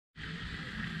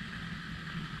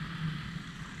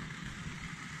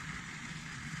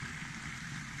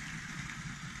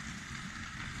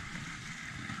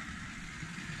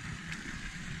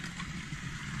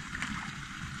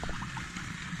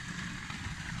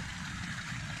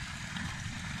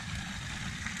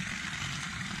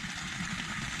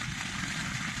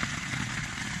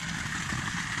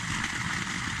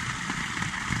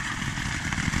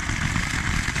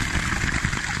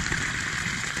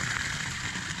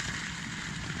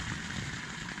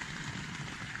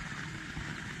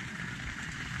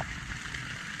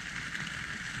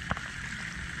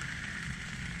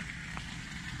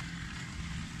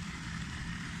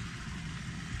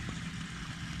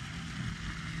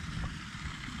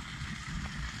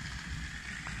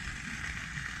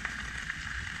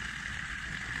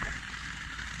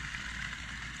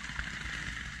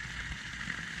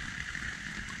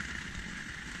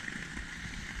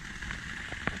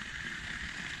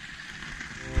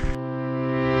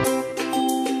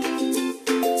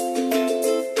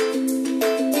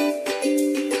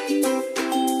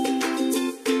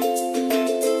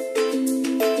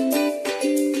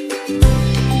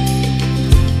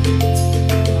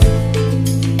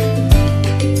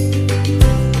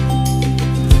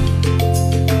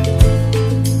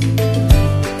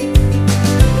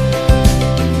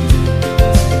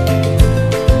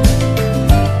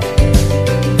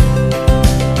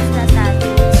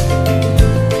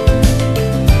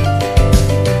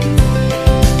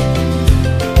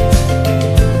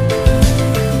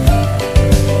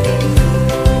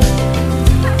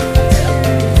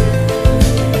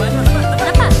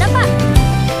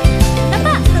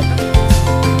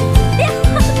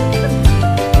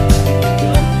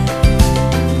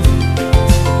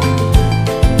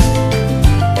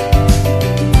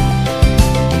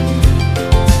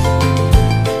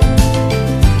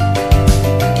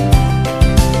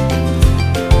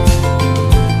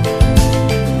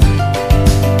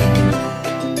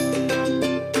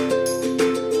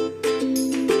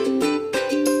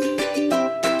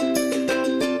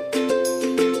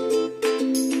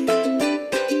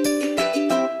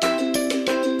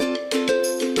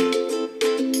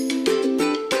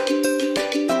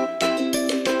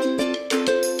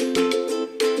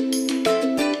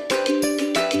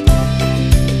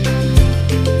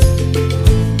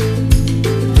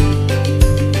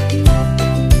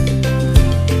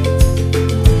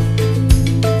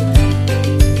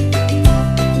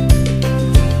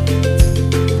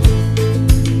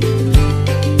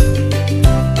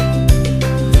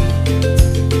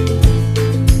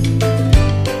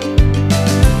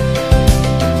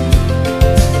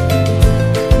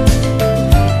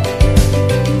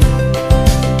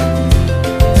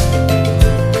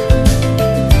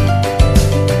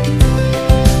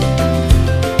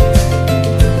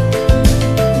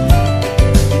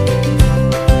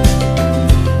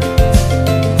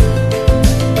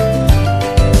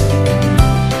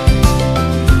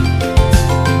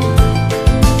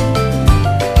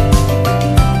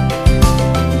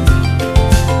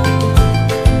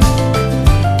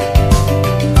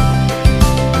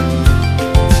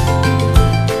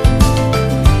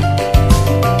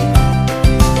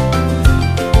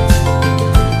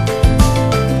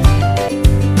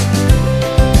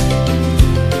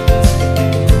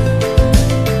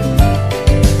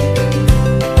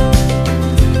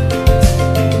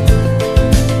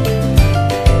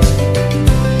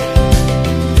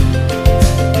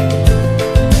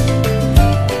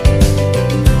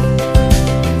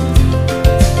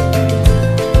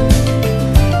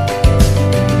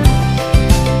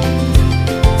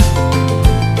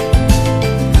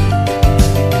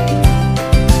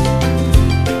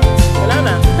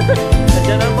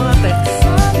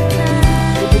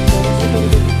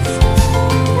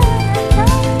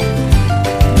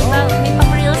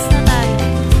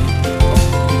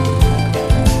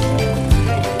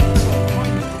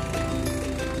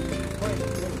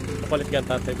yan,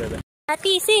 tatay, bebe.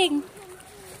 Sing!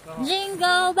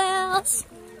 Jingle bells!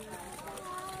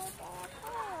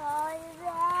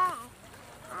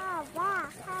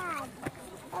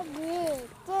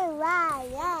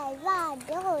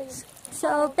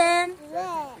 So open.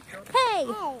 Hey!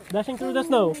 Dashing through the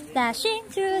snow. Dashing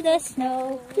through the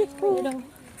snow.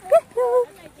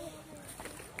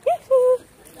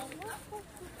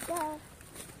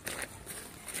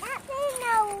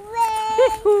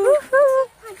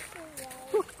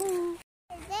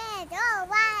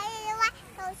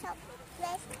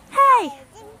 Hey!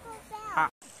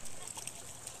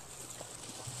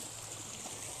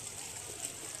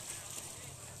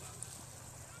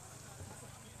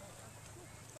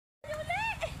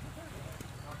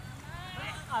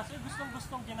 Aso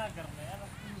gustong ginagarne.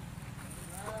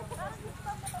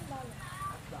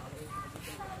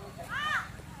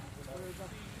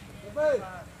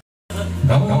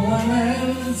 No one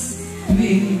else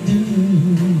will do.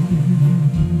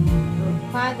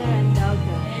 Father and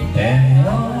daughter. And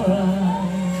alright.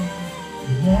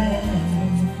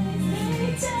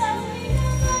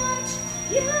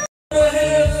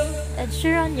 Ed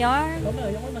Sheeran yarn.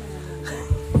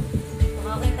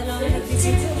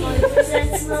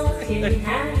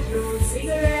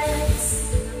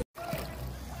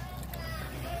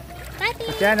 Tati!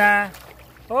 Diana!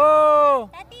 Oh!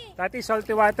 Tati! Tati,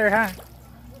 salty water ha?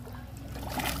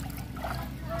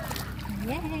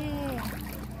 Yay!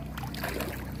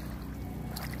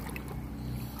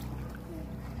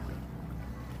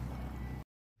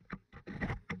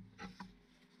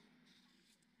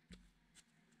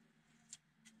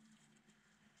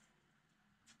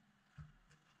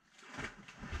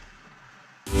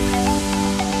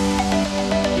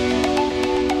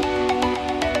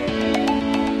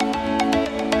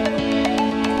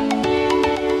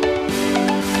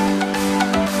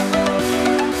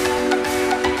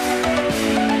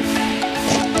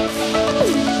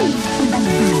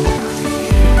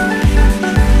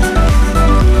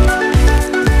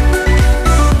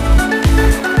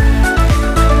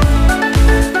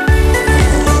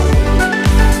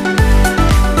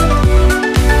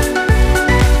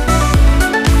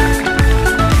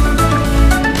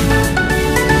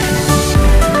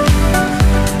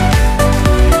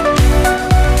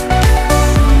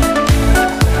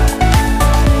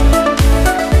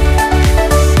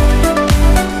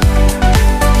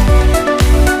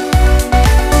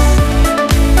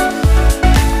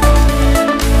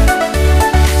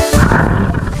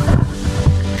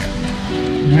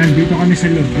 Nandito kami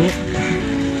sa Lobo.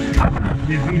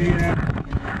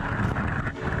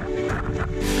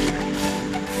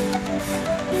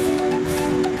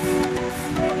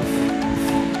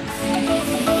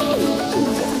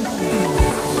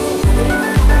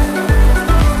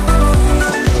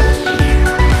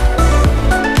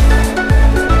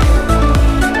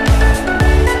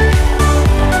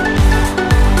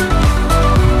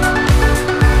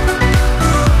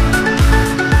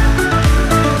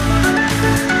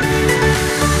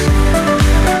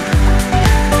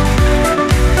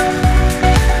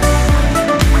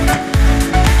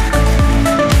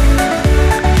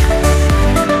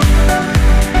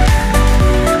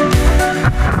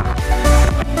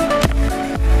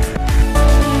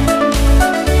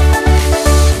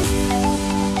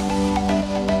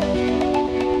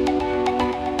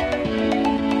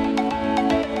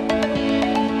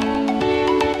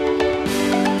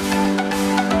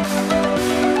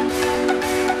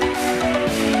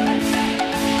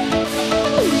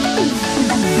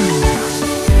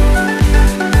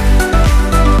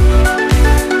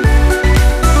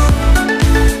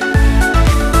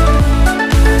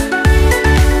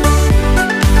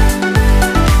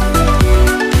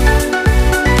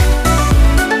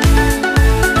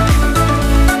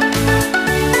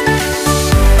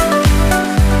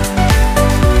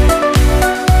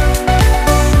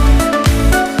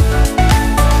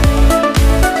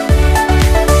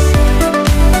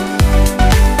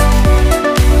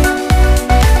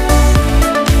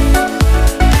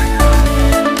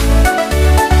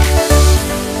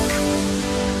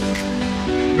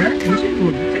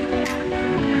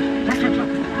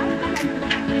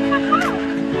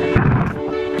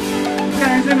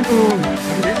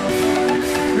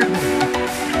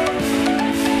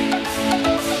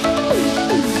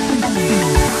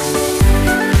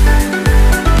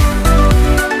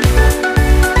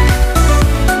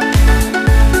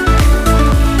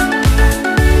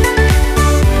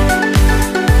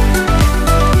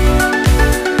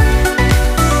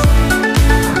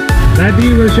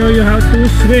 Daddy will show you how to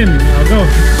swim. Now go.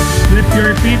 Flip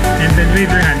your feet and then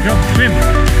wave your hand. Go. Swim.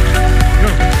 Go.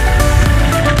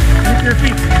 Flip your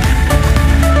feet.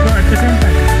 Go. the same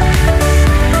time.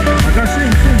 I'll go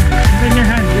swim, swim. Then your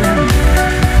hand, your hand.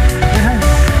 Your hand.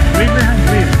 Wave your hand,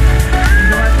 wave. In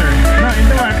the water. No, in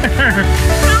the water.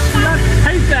 Not,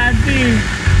 hi, Daddy.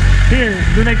 Here,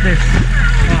 do like this.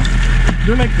 Oh,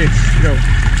 do like this. Go.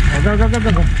 Oh, go, go, go,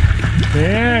 go, go.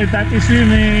 There, Daddy's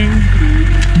swimming.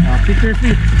 Oh, kick your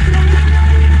feet.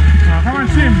 Oh, come on,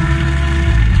 swim.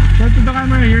 Go to the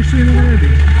camera. You're swimming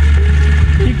already.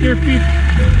 Kick your feet.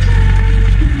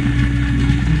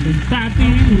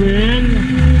 Daddy will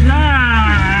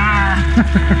fly.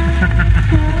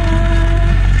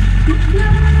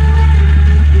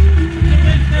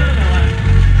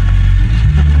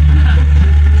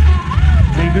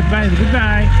 Say goodbye,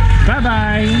 goodbye.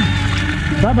 Bye-bye.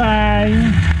 Bye-bye.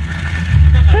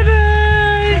 Bye-bye.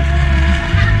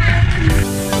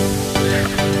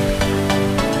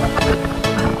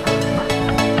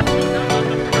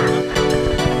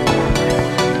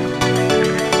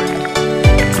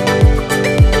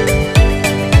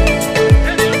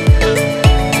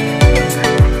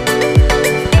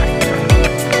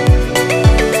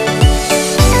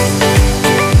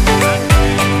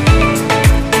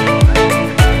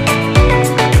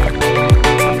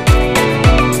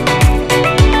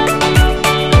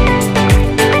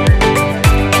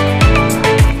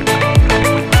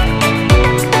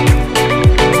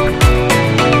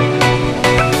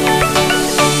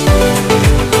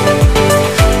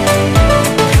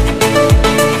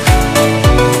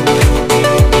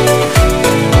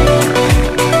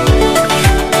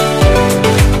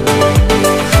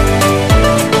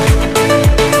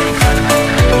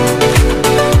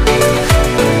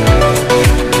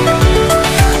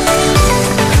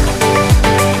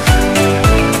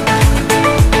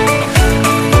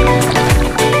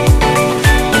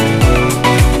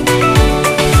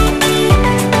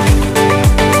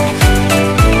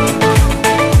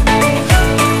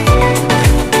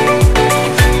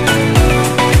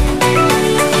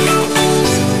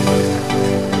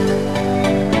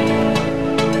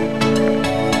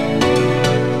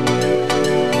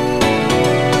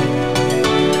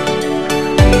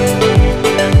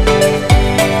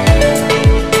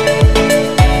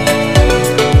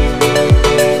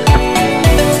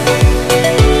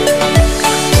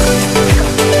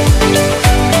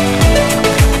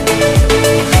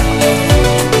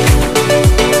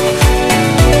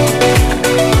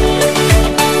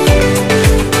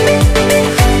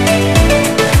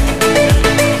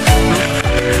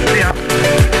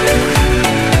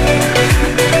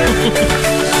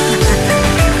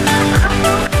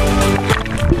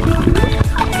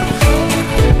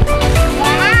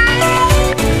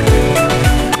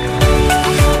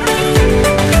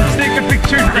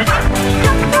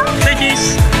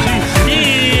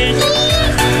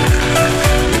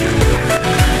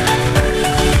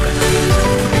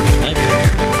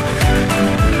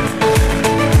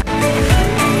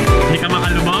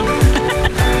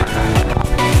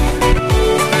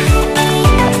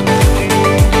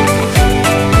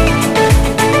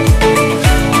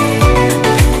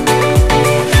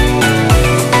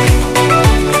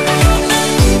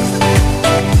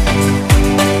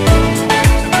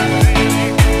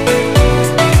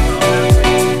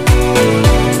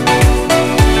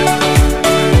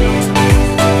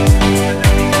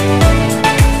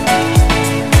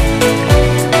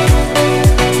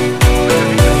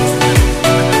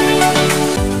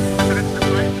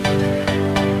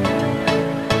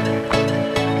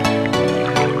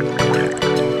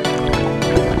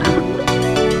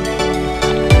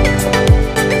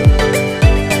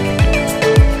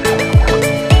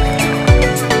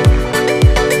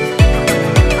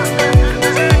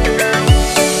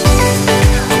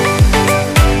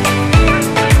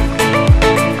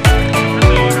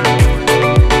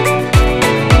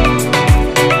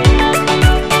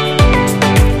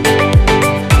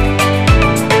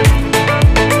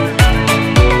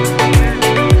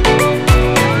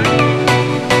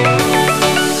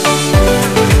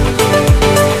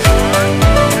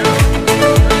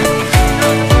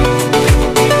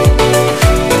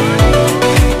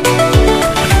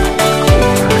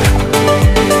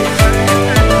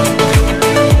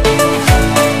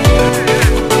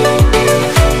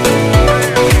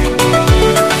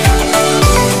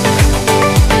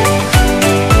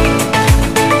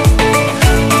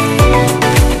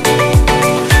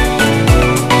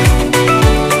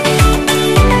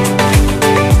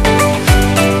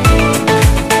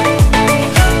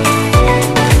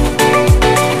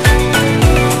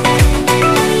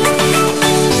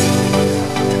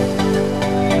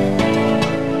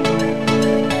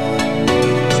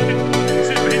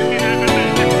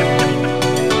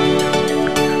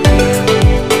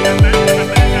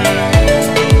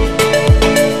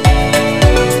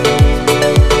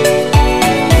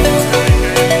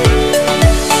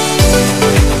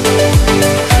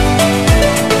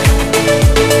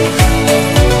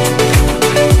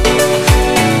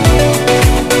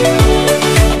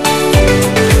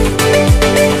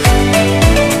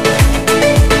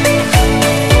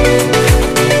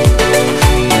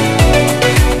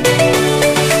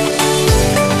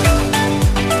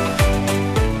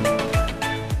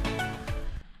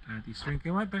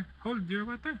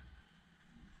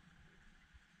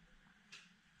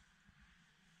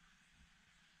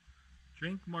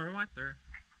 Drink more water.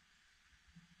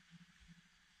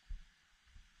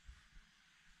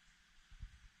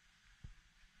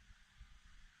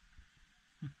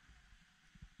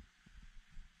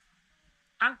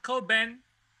 Uncle Ben.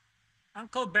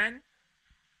 Uncle Ben.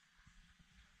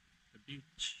 The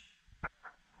beach.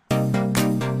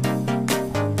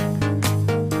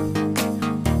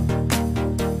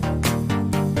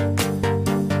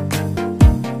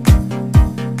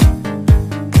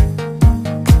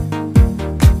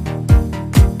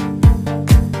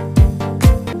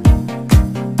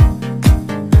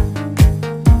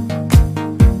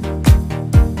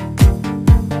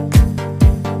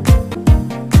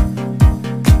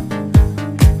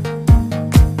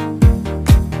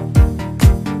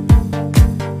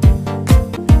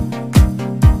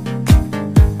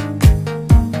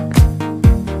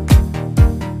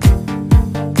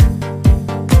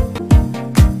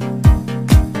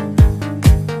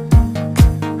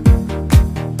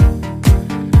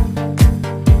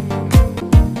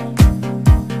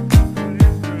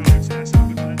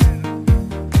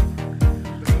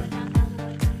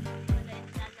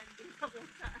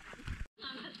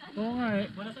 Oo nga eh.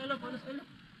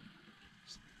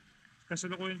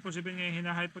 Kasalukuyan po si Ben ngayon,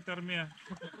 hina-hypothermia.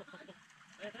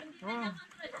 Oh.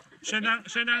 Siya na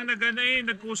ang nagana eh,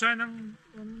 nagkusa ng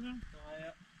ano niya.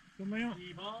 Tumayo.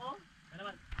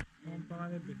 Ang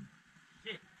pangalan Ben.